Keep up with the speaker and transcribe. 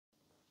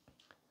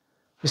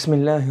بسم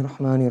الله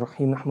الرحمن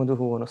الرحيم نحمده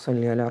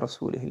ونصلي على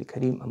رسوله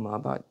الكريم أما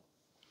بعد.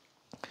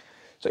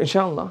 So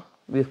inshallah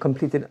we've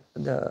completed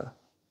the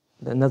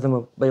Nazm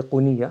of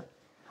Bayquniya,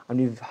 and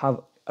we've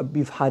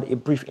had a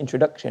brief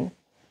introduction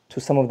to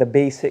some of the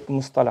basic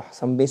mustalah,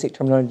 some basic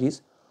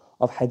terminologies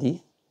of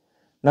hadith.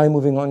 Now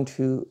moving on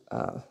to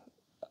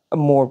a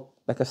more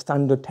like a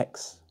standard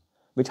text,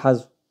 which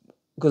has,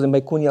 because in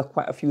Bayquniya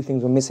quite a few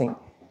things were missing.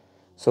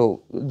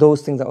 So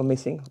those things that were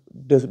missing,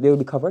 they will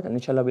be covered, and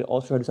inshallah we'll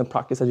also do some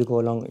practice as we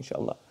go along,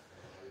 inshallah.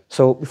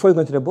 So before we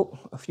go into the book,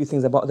 a few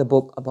things about the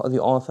book, about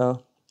the author,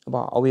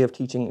 about our way of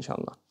teaching,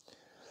 inshallah.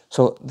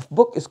 So the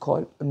book is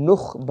called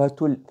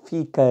Nukhbatul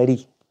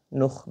Fikari.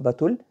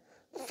 Nukhbatul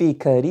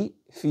Fikari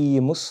fi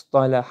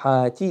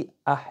mustalahati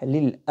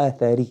ahlil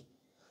athari.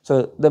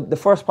 So the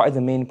first part is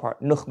the main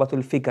part,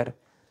 Nukhbatul Fikar.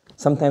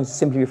 Sometimes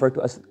simply referred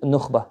to as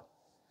Nukhba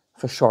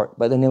for short,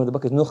 but the name of the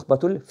book is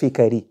Nukhbatul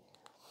Fikari.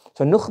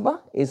 So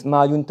nukhba is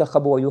ma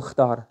yuntakhabu wa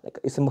yukhtar. Like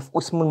it's a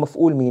ismul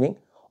maf'ul meaning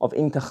of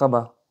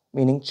intakhaba,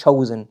 meaning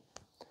chosen.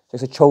 So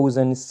it's a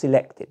chosen,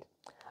 selected.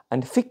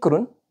 And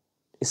fikrun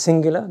is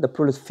singular, the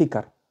plural is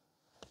fikar,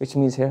 which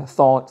means here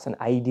thoughts and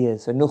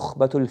ideas. So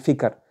nukhbatul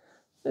fikr.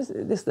 This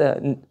is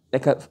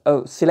like a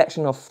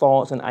selection of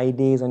thoughts and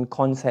ideas and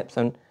concepts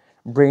and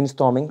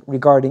brainstorming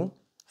regarding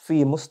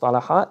fi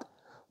mustalahat.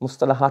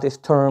 Mustalahat is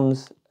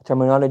terms,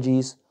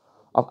 terminologies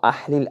of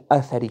ahlil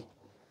athari.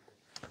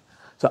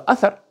 So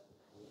athar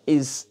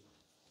is,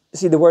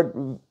 see, the word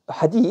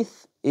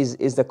hadith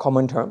is the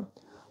common term,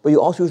 but you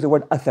also use the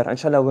word athar.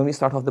 Inshallah, when we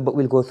start off the book,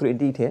 we'll go through in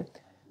detail.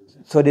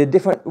 So there are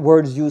different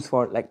words used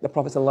for, like the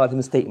Prophet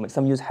ﷺ statement.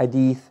 Some use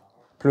hadith,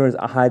 plural is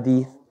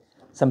ahadith.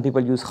 Some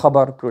people use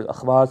khabar, plural is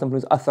akhbar. Some people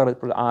use athar,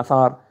 plural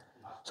athar.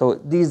 So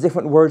these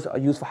different words are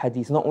used for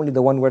hadith, not only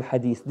the one word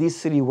hadith.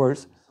 These three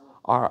words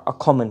are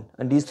common,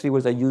 and these three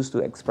words are used to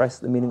express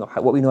the meaning of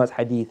what we know as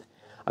hadith.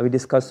 And we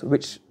discuss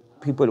which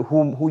people,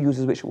 who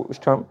uses which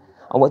term,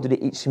 and what do they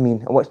each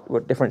mean, and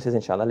what differences,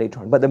 inshallah, later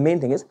on. But the main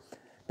thing is,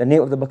 the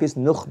name of the book is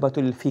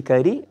Nukhbatul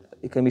Fikari.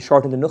 It can be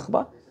shortened to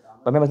Nukhba,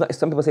 but remember,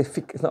 some people say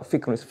it's not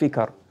Fikr, it's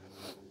Fikar.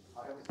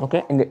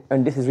 Okay,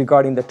 and this is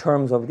regarding the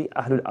terms of the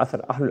Ahlul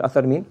Athar. Ahlul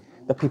Athar mean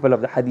the people of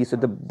the Hadith. So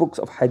the books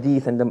of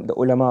Hadith and the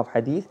ulama of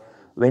Hadith,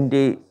 when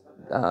they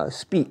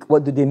speak,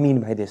 what do they mean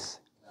by this?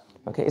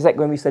 Okay, it's like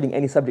when we're studying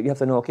any subject, you have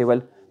to know, okay,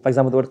 well, for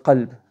example, the word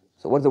qalb.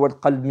 So what does the word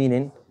qalb mean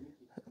in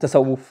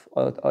tasawwuf,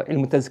 or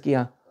ilm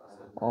tazkiyah?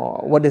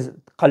 What does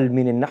qalb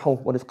mean in nahu?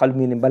 What does qalb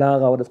mean in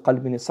balagha? What does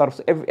qalb mean in sarf?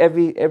 So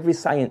every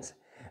science,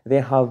 they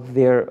have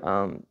their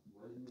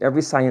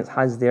every science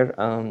has their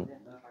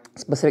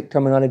specific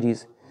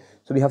terminologies.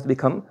 So we have to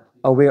become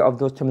aware of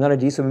those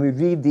terminologies. So when we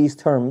read these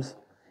terms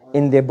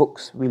in their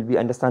books, we'll be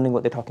understanding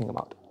what they're talking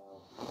about.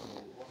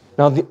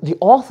 Now the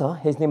author,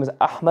 his name is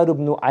Ahmad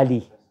ibn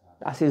Ali.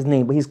 That's his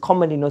name, but he's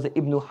commonly known as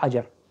Ibn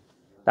Hajar.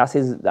 That's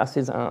what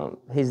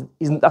he's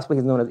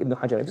known as, Ibn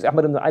Hajar. If it's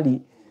Ahmad ibn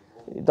Ali,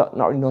 not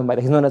really known by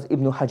that. He's known as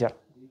Ibn Hajar.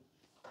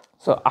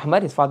 So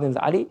Ahmad, his father name is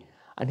Ali,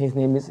 and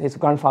his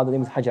grandfather's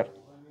name is Hajar,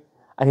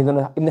 and he's known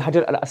as Ibn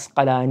Hajar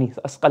al-Asqalani.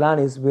 So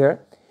Asqalani is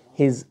where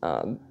his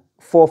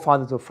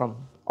forefathers were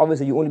from.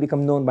 Obviously, you only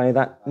become known by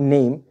that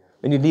name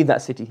when you leave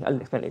that city. I'll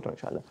explain later,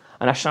 inshallah.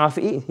 And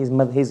Ash-Shafi'i, his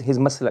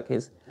maslak,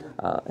 his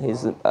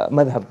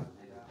madhab.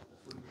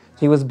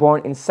 He was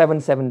born in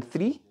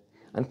 773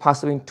 and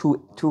passed away in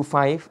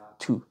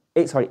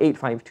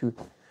 852.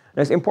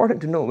 Now it's important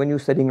to know when you're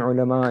studying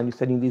ulama and you're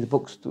studying these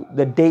books,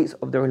 the dates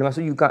of the ulama,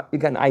 so you got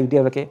an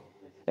idea of, okay,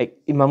 like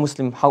Imam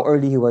Muslim, how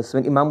early he was.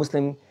 When Imam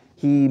Muslim,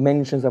 he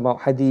mentions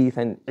about hadith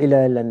and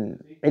ilal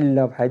and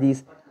illah of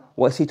hadith,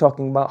 what's he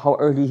talking about, how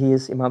early he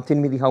is. Imam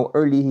Tirmidhi, how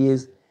early he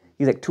is.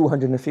 He's like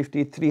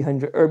 250,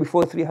 300, or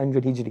before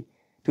 300 Hijri,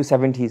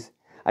 270s.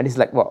 And it's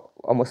like, what,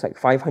 almost like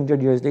 500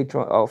 years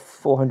later on, or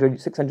 400,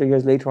 600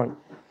 years later on.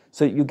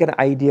 So you get an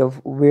idea of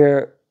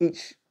where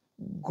each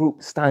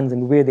group stands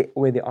and where they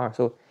are.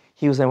 So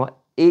he was in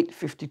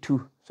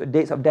 852. So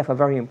dates of death are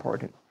very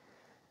important.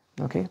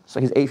 Okay,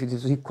 so he's 852.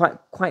 So he's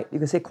quite, you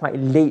can say quite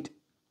late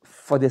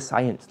for this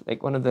science,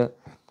 like one of the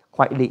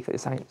quite late for the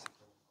science.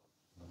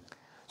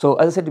 So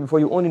as I said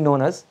before, you're only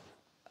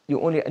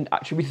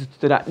attributed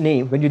to that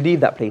name when you leave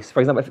that place.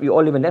 For example, if you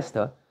all live in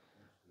Leicester,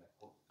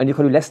 and you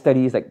call you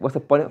Leicesteries, like what's the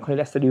point of calling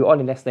Leicester? You're all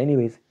in Leicester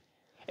anyways.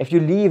 If you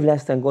leave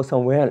Leicester and go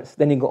somewhere else,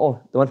 then you go, oh,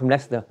 the one from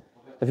Leicester.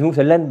 If you move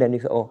to London, you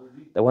say, oh,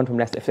 the one from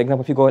Leicester. For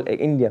example, if you go like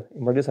India,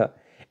 in Bardisa,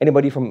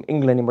 anybody from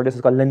England in Bardisa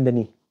is called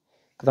Londoni.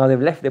 Because now they've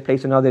left their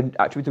place, and now they're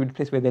attributed to the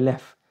place where they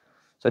left.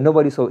 So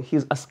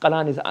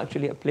Asqalan is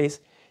actually a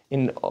place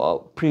in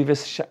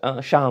previous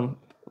Sham,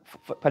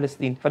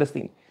 Palestine. So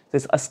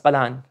it's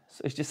Asqalan.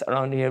 So it's just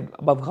around here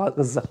above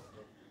Gaza.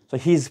 So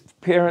his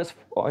parents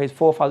or his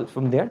forefathers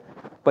from there,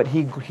 but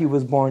he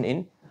was born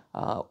in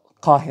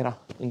Qahira,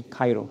 in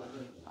Cairo.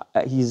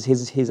 His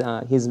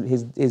mazar,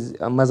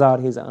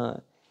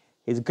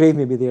 his grave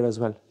may be there as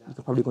well. You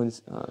can probably go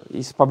and,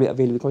 he's probably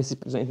available. You can see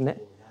it on the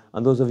internet,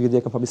 and those of you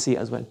there can probably see it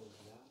as well.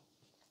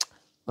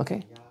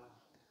 Okay.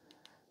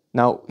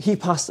 Now his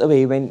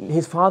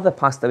father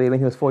passed away when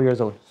he was 4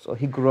 years old. So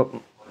he grew up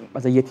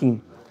as a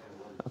yatim.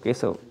 Okay,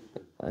 so,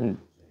 and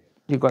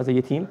he got as a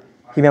yatim.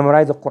 He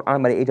memorized the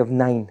Quran by the age of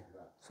 9.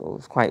 So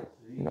it's quite,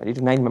 at the age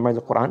of 9 he memorized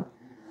the Quran.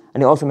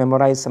 And he also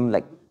memorized some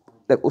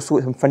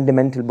usul, some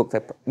fundamental books,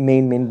 like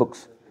main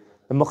books.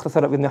 The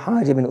Mukhtasar of Ibn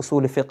Hajib in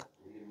Usul al-Fiqh.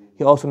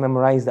 He also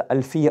memorized the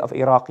Alfiya of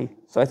Iraqi.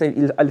 So I said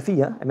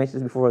Alfiya, I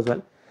mentioned this before as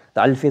well.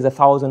 The Alfiya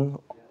is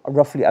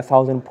roughly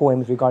 1,000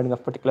 poems regarding a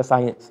particular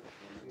science.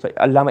 So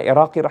Allama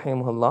Iraqi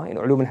rahimahullah in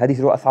Ulum al-Hadith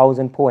wrote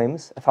 1,000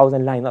 poems,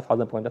 1,000 lines, not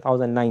 1,000 poems,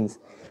 1,000 lines.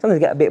 Sometimes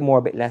get a bit more,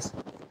 a bit less.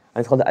 And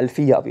it's called the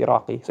Alfiya of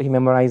Iraqi. So he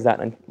memorized that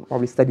and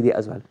probably studied it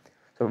as well.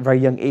 So at a very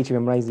young age he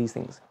memorized these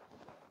things.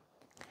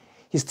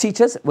 His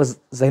teachers was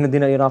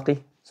Zainuddin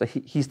al-Iraqi. So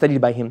he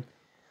studied by him.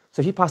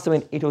 So he passed away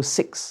in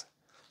 806.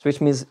 So which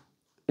means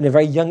in a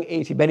very young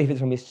age he benefited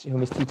from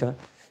his teacher,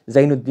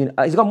 Zainuddin.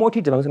 He's got more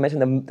teachers. I'm going to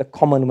mention the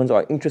common ones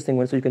or interesting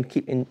ones so you can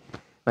keep in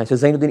mind. So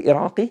Zainuddin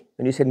Iraqi,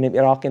 when you say the name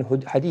Iraqi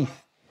in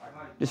Hadith,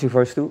 this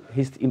refers to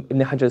Ibn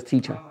Hajar's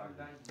teacher.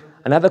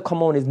 Another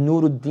common one is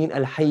Nuruddin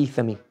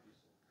al-Haythami.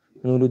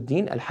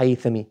 Nuruddin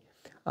al-Haythami.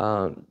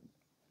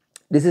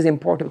 This is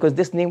important because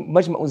this name,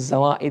 Majma'u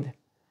Zawaid,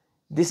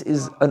 this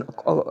is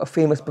a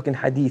famous book in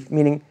Hadith,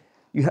 meaning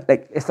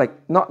it's like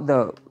not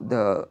the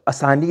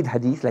Asanid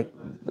Hadith, like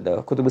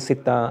the Kutub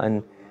al-Sitta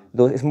and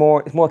those. It's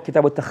more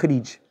Kitab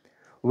al-Takhrij,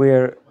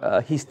 where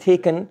he's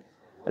taken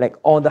like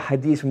all the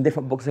Hadiths from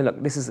different books. And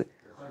look, this is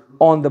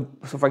on the.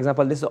 So for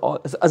example, this is all.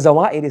 A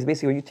Zawaid is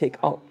basically when you take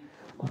out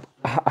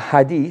a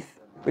Hadith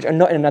which are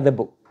not in another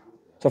book.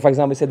 So for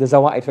example, say the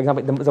Zawaid. For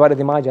example, the Zawaid of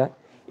the Majah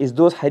is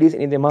those Hadiths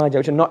in the Majah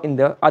which are not in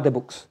the other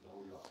books.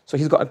 So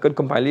he's got a good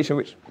compilation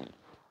which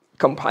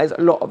compiles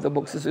a lot of the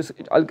books.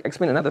 I'll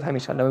explain another time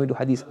inshallah when we do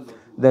hadith,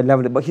 the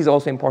level, but he's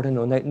also important.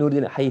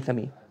 Nuruddin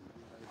al-Haythami.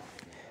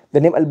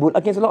 The name Al-Bul,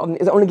 again,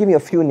 it's only giving you a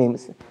few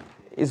names.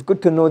 It's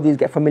good to know these,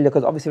 get familiar,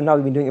 because obviously now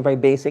we've been doing it very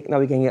basic, now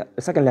we can get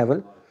a second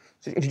level.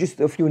 So introduce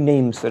a few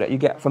names so that you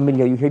get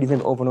familiar, you hear these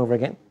names over and over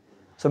again.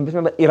 So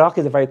remember,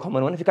 Iraqi is a very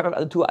common one. If you can't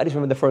remember the two, I just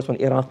remember the first one,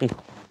 Iraqi.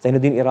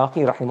 Zainuddin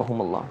Iraqi,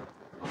 rahimahumullah.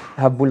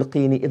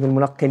 Bulqini, Ibn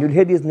al-Munaqqin, you'll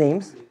hear these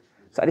names.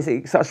 So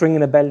it starts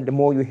ringing a bell, the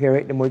more you hear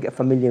it, the more you get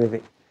familiar with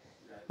it.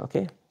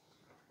 Okay,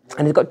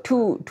 and he's got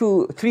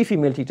three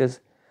female teachers.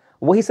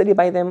 What he studied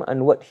by them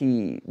and what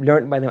he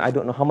learned by them, I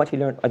don't know. How much he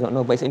learned, I don't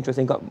know, but it's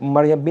interesting. He got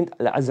Maryam bint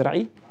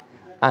al-Azra'i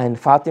and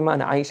Fatima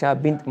and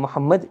Aisha bint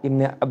Muhammad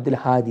ibn Abdul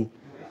Hadi.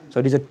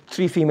 So these are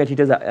three female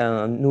teachers that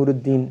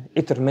Nuruddin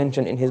Itr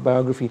mentioned in his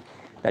biography.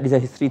 That these are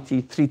his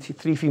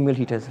three female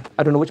teachers.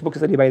 I don't know which book he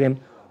studied by them,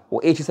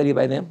 what age he studied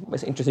by them, but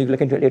it's interesting. You can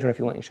look into it later if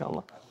you want,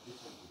 inshallah.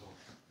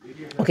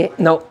 Okay,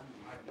 now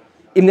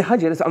Ibn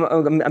Hajar, so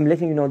I'm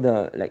letting you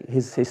know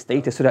his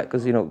status so that,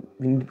 because you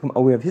need to become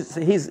aware of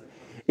he's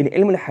in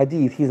Ilm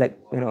al-Hadith, he's like,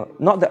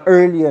 not the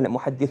earlier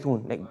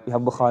muhaddithun, like you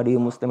have Bukhari,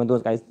 Muslim and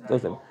those guys,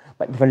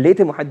 but the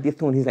later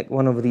muhaddithun, he's like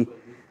one of the,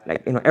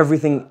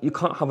 everything, you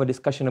can't have a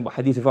discussion about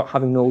hadith without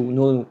having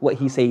knowing what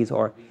he says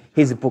or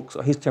his books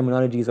or his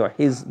terminologies or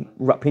his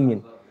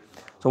opinion.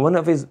 So one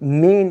of his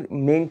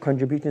main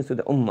contributions to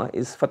the ummah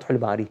is Fathul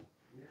Bari,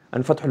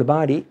 and Fathul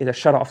Bari is a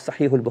sharh of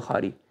Sahih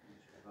al-Bukhari.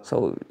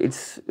 So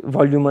its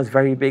volume was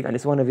very big, and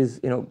it's one of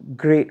his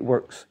great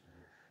works.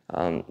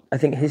 I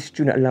think his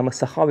student Allama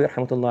Sakhawi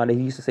rahmatullah alayhi,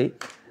 he used to say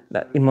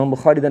that Imam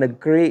Bukhari done a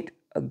great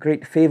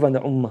favor on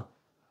the ummah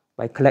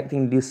by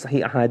collecting these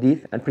Sahih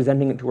hadith and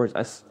presenting it towards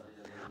us.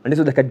 And this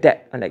was like a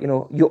debt, and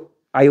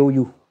I owe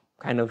you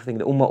kind of thing.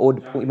 The ummah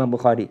owed Imam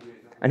Bukhari,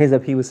 and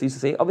he used to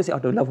say, obviously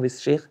out of love of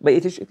his shaykh, but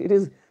it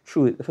is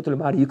true. The Fathul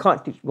Bari, you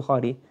can't teach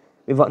Bukhari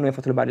without knowing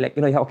Fathul Bari.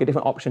 You have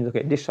different options.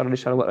 Okay, this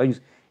sharh, what I use.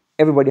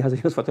 Everybody has to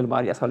use Fathul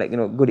Bari. That's how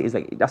good it is.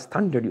 That's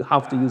standard. You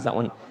have to use that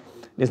one.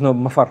 There's no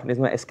mafar. There's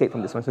no escape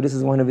from this one. So this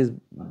is one of his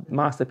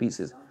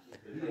masterpieces.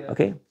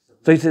 Okay.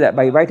 So you see that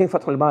by writing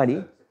Fathul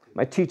Bari,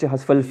 my teacher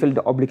has fulfilled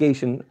the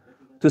obligation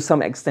to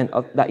some extent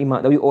of that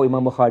we owe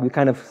Imam Bukhari. We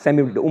kind of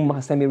the ummah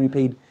has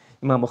semi-repaid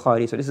Imam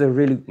Bukhari. So this is a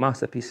really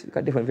masterpiece. You've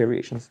got different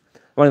variations.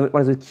 One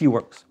of the key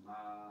works.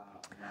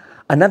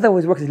 Another of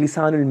his works is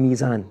Lisan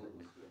al-Mizan.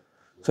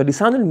 So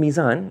Lisan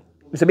al-Mizan.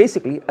 So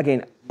basically,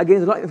 again,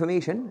 there's a lot of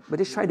information, but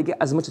just try to get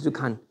as much as you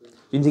can.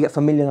 You need to get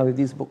familiar now with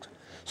these books.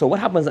 So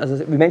what happens,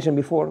 as we mentioned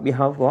before, we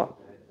have what?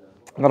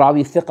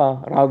 Rawi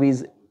thiqa,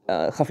 Rawi's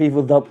khafif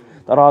al-dhab,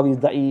 Rawi's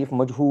da'if,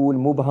 majhool,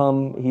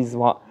 mubham,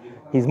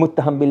 he's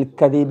muttaham bil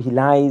kadhib, he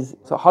lies.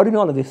 So how do you know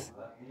all of this?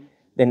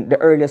 Then the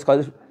earlier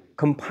scholars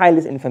compile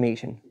this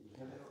information.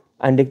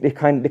 And they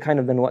kind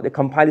of then what? They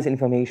compile this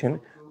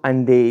information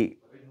and they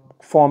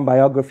form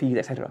biographies,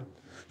 etc.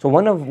 So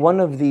one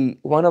of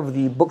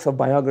the books of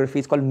biography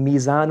is called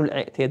Mizanul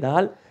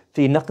I'tidal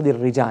fi Naqd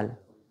al-Rijal.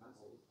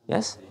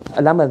 Yes?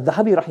 Allama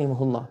al-Dhahabi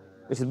rahimahullah,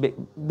 which is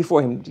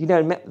before him. He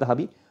never met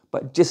Dhahabi,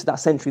 but just that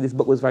century this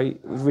book was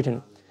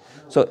written.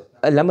 So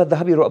Allama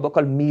al-Dhahabi wrote a book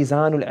called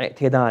Mizanul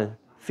I'tidal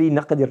fi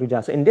Naqd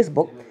al-Rijal. So in this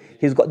book,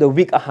 he's got the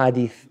weak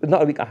ahadith,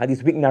 not weak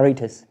ahadith, weak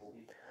narrators.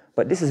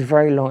 But this is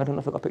very long. I don't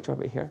know if I got a picture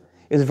of it here.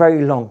 It's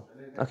very long.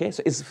 Okay?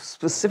 So it's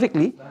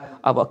specifically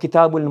about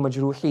Kitabul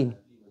Majruhin.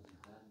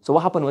 So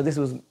what happened was this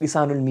was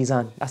Lisanul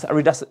Mizan. That's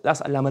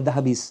Allama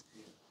Dahabi's.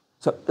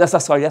 So that's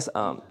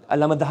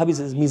Allama Dahabi's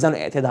is Mizan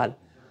al-I'tidal.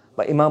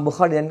 But Imam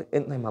Bukhari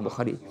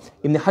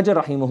Ibn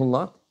Hajar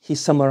rahimahullah, he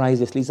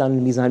summarized this Lisan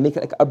al-Mizan, make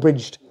it like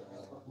abridged.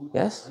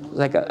 Yes?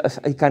 Like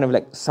he kind of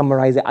like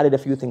summarized it, added a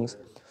few things.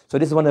 So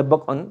this is one of the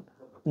book on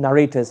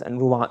narrators and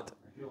ruwat.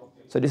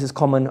 So this is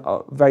common,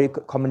 very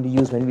commonly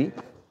used when we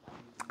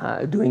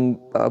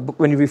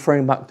when you're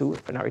referring back to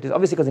narrators.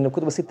 Obviously, because in the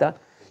Kutub al-Sitta,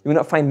 you will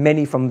not find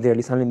many from there,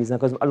 Lisan al-Mizan,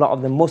 because a lot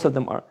of them, most of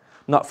them are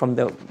not from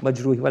the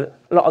Majruhi. Well,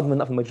 a lot of them are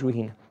not from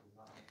Majruhin.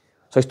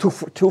 So it's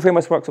two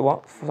famous works of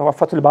what?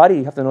 Fathul Bari,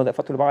 you have to know that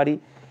Fathul Bari,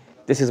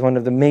 this is one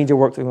of the major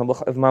works of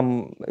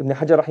Imam Ibn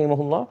Hajar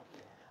rahimahullah,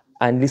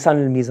 and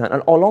Lisan al-Mizan.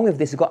 And along with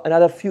this, you've got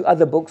another few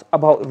other books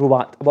about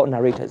ruwat, about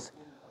narrators.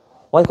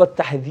 One's called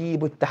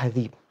Tahdhib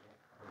al-Tahdhib.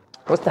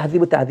 What's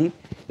Tahdhib al-Tahdhib?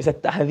 It's a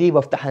Tahdhib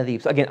of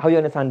Tahdhib. So again, how do you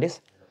understand this?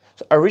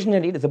 So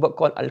originally, there's a book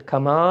called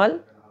Al-Kamal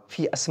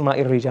fi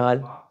Asma'i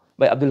Rijal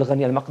by Abdul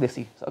Ghani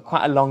al-Maqdisi. So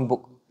quite a long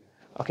book.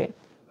 Okay?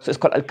 So it's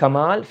called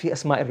Al-Kamal fi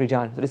Asma'i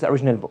Rijal. So this is the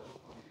original book.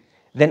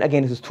 Then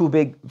again, this is too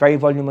big, very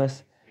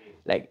voluminous.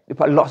 Like, they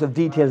put lots of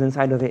details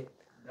inside of it.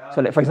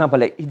 So like, for example,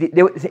 like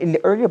in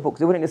the earlier books,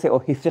 they wouldn't say, oh,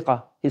 he's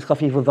thiqah, he's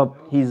khafif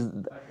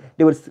al-dhab,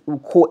 they would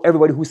quote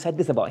everybody who said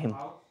this about him.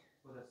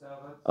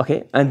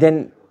 Okay? And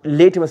then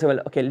later we'll say, well,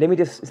 okay, let me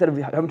just, instead of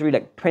having to read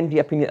like 20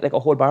 opinions, like a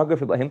whole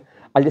biography about him,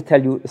 I'll just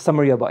tell you a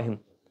summary about him.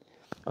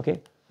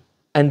 Okay?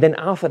 And then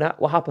after that,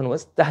 what happened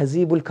was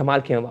Tahzib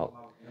al-Kamal came about.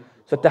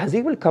 So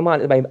Tahzib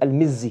al-Kamal is by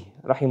al-Mizzi,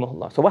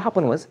 rahimahullah. So what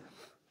happened was,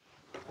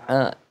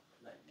 Allama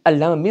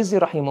Mizzi,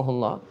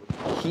 rahimahullah,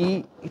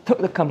 he took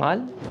the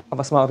Kamal of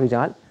Asma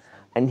al-Rijal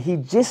and he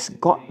just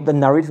got the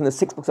narrated from the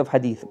 6 books of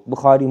hadith,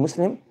 Bukhari,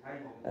 Muslim,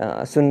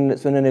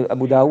 Sunan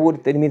Abu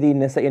Dawud, Tirmidhi,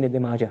 Nasa'i, and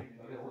Ibn Majah.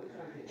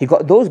 He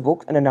got those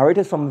books and the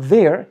narrators from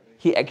there,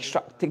 he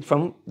extracted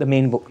from the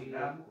main book. Do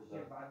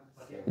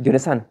you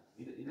understand?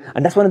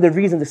 And that's one of the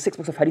reasons the 6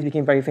 books of hadith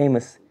became very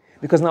famous.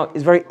 Because now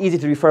it's very easy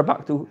to refer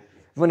back to.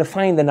 If you want to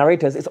find the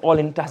narrators, it's all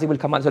in Tahzib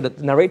al-Kamal. So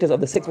the narrators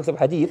of the 6 books of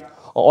hadith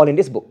are all in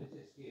this book.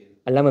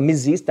 Allama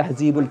Mizzi's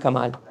Tahzib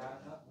al-Kamal.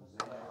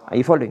 Are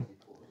you following?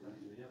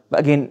 But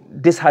again,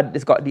 this got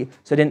the...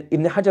 So then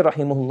Ibn Hajar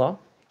rahimahullah,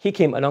 he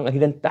came along and he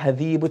done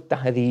Tahzib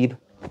al-Tahzib.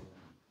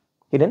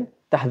 He done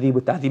Tahzib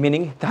al-Tahzib,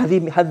 meaning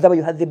Tahzib, Haddaba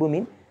yuhadhibu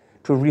mean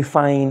to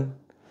refine.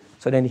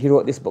 So then he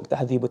wrote this book,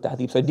 Tahzib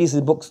al-Tahzib. So these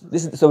are books,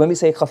 so when we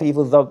say Khafif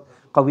al-Dhab,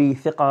 Qawi,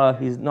 Thiqa,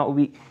 he's not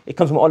weak, it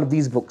comes from all of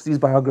these books, these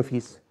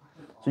biographies.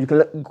 So you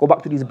can go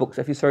back to these books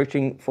if you're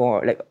searching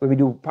for, like when we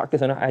do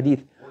practice on a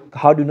hadith,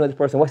 how do you know this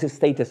person, what's his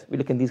status? We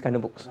look in these kind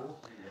of books.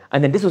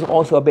 And then this was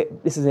also a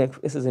bit, this is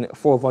in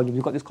 4 volumes,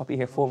 you've got this copy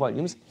here, 4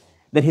 volumes.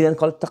 Then he then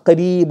called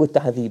Taqrib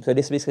al-Tahzib. So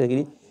this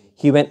basically,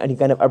 he went and he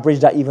kind of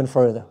abridged that even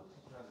further.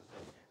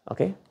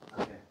 Okay?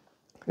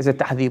 It's a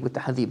Tahzib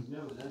al-Tahzib.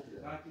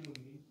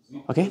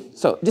 Okay,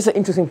 so just an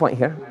interesting point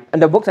here.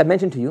 And the books I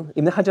mentioned to you,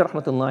 Ibn Hajar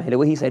rahmatullah, the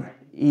way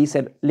he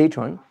said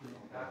later on,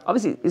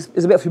 obviously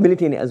there's a bit of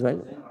humility in it as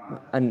well.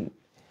 And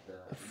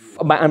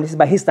this is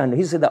by his standard.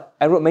 He said that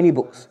I wrote many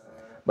books,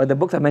 but the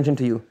books I mentioned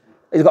to you,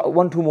 he's got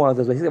 1, 2 more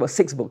others. He's got about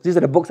 6 books. These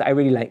are the books that I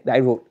really like, that I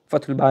wrote.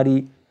 Fathul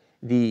Bari,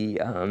 the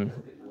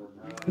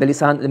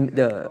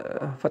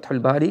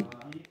Fathul Bari,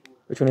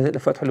 which one is it? The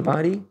Fathul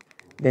Bari,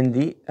 then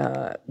the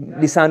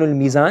Lisanul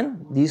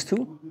Mizan, these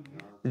 2,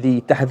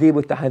 the Tahdhib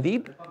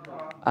al-Tahdhib,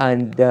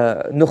 and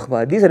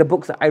Nukhba. These are the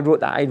books that I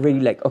wrote that I really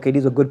like. Okay,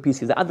 these were good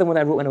pieces. The other one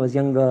I wrote when I was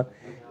younger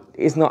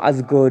is not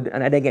as good,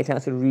 and I didn't get a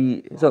chance to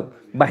read. So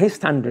by his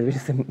standard, which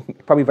is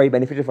probably very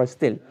beneficial for us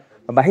still,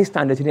 but by his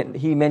standards,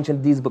 he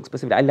mentioned these books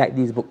specifically. I like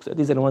these books.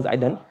 These are the ones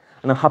I've done,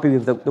 and I'm happy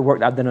with the work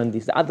that I've done on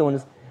these. The other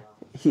ones,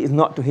 he is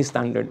not to his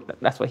standard.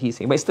 That's what he's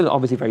saying. But it's still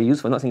obviously very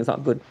useful. I'm not saying it's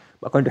not good,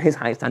 but according to his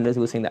high standards,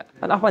 he was saying that.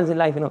 And that happens in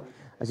life,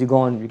 as you go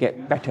on, you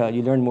get better,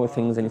 you learn more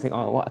things, and you think,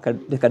 oh, I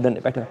could have done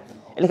it better.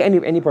 And like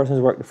any person's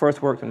work, the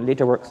first works and the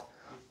later works,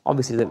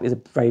 obviously is a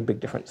very big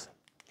difference.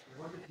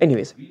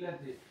 Anyways,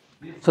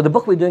 so the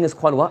book we're doing is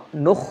called what?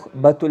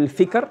 Nukhbatul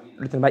Fikar,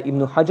 written by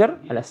Ibn Hajar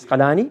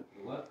al-Asqalani,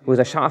 who is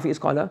a Shafi'i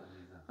scholar,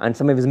 and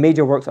some of his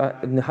major works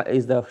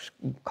is the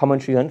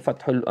commentary on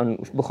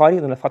Bukhari,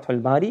 then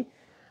Fathul Bari,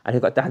 and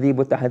he's got Tahdhib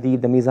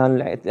al-Tahdhib, the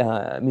Lisan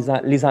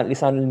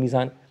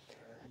al-Mizan.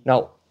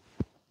 Now,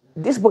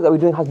 this book that we're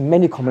doing has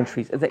many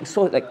commentaries. It's like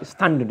so like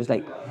standard. It's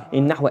like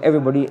in Nahwa,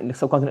 everybody in the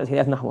subcontinent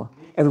has Nahwa.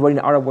 Everybody in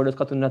the Arab world has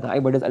Qatun Nada.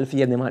 Everybody has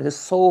Alfiyah ibn Malik. There's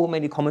so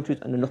many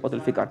commentaries on the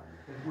Nukhbatul Fikar.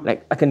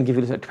 Like I can give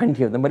you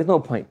 20 of them, but there's no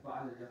point,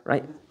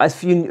 right?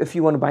 If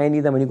you want to buy any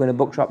of them when you go in a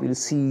bookshop, you'll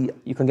see,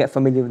 you can get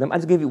familiar with them. I'll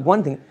just give you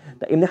one thing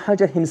that Ibn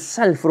Hajar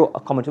himself wrote a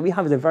commentary. We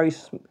have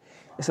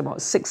it's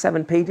about 6,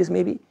 7 pages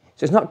maybe.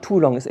 So it's not too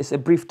long. It's a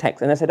brief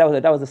text. And I said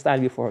that was the style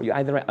before. You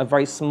either write a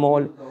very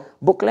small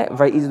booklet,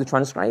 very easy to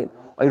transcribe,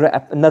 or you write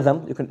a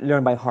nazm you can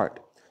learn by heart.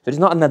 So it's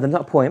not a nazm,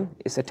 not a poem,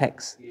 it's a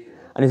text.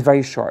 And it's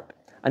very short.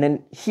 And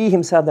then he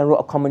himself then wrote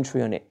a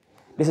commentary on it.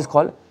 This is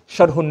called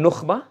Sharhun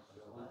Nukhba,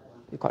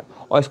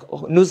 or it's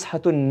called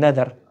Nuzhatun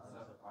Nadar.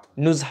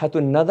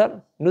 Nuzhatun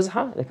Nadar,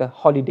 Nuzha, like a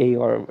holiday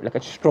or like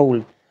a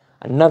stroll.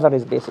 And Nazar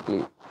is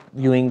basically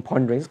viewing,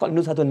 pondering. It's called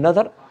Nuzhatul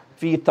Nazar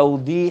fi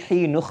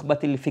tawdihi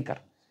Nukhbatul Fikar.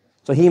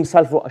 So he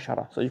himself wrote a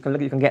Sharah. So you can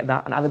look, you can get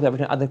that, and other people have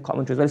written other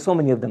commentaries. There's so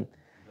many of them.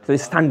 So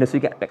it's standard. So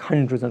you get like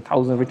hundreds and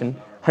thousands written.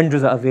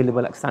 Hundreds are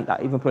available, like standard,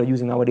 even people are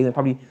using nowadays, and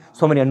probably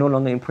so many are no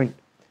longer in print.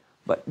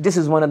 But this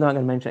is one of them I'm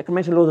going to mention. I can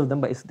mention loads of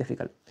them, but it's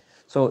difficult.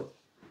 So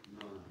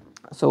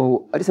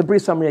just a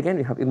brief summary again.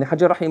 We have Ibn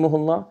Hajar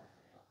rahimahullah.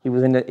 He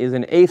was in the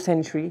 8th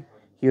century.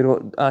 He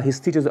wrote, his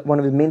teachers, one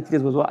of his main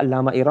teachers was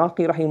Allama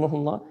Iraqi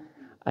rahimahullah.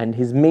 And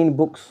his main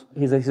books,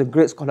 he's a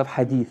great scholar of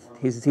hadith.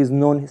 His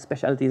known, his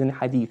specialty is in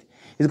hadith.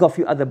 He's got a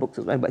few other books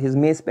as well, but his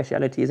main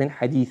specialty is in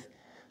hadith.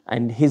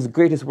 And his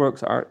greatest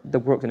works are the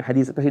works in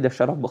hadith, especially the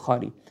Sharh of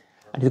Bukhari.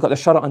 And he's got the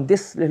Sharh on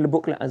this little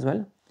booklet as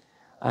well.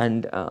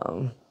 And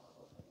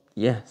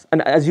yes,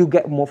 and as you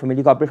get more familiar,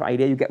 you got a brief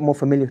idea, you get more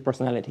familiar with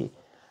personality.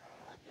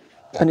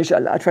 And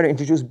inshallah, I'll try to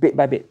introduce bit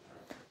by bit.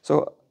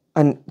 So,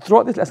 and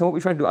throughout this lesson, what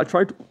we're trying to do, I'll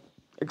try to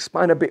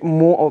expand a bit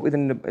more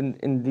within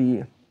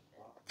the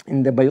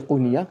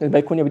Bayquniyah. Because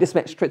Bayquniyah, we just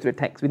went straight to the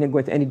text. We didn't go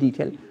into any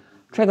detail.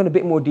 Try to go into a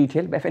bit more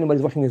detail. But if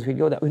anybody's watching this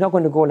video, that we're not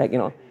going to go like,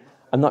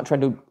 I'm not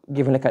trying to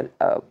give like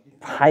a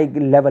high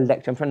level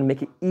lecture. I'm trying to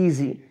make it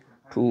easy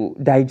to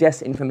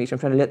digest information. I'm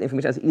trying to let the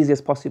information as easy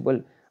as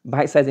possible,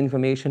 bite-sized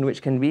information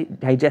which can be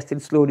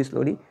digested slowly.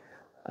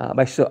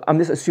 So I'm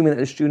just assuming that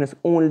the students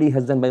only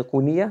has done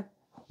Bayquniyah.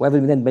 Whatever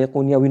we done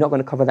Bayquniyah, we're not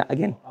going to cover that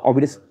again, or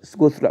we just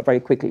go through that very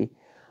quickly.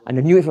 And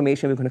the new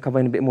information we're going to cover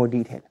in a bit more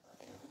detail.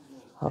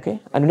 Okay,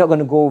 and we're not going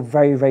to go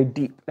very, very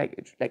deep, like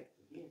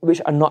which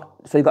are not.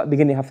 So you got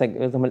beginning have like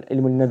ilm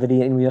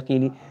al-nadhari, ilm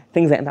al-yaqini,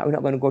 things like that. We're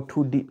not going to go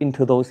too deep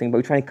into those things, but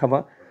we're trying to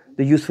cover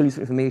the useful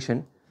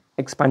information,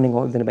 expanding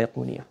on within the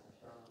Bayquniyah.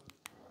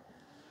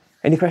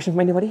 Any questions from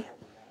anybody?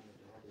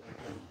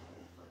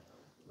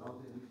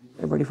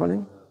 Everybody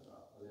following?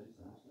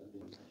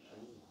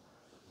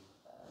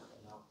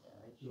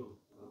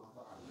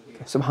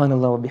 سبحان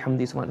الله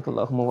وبحمده سبحانك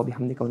اللهم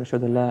وبحمدك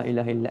ونشهد أن لا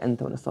إله إلا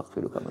أنت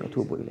ونستغفرك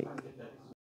ونتوب إليك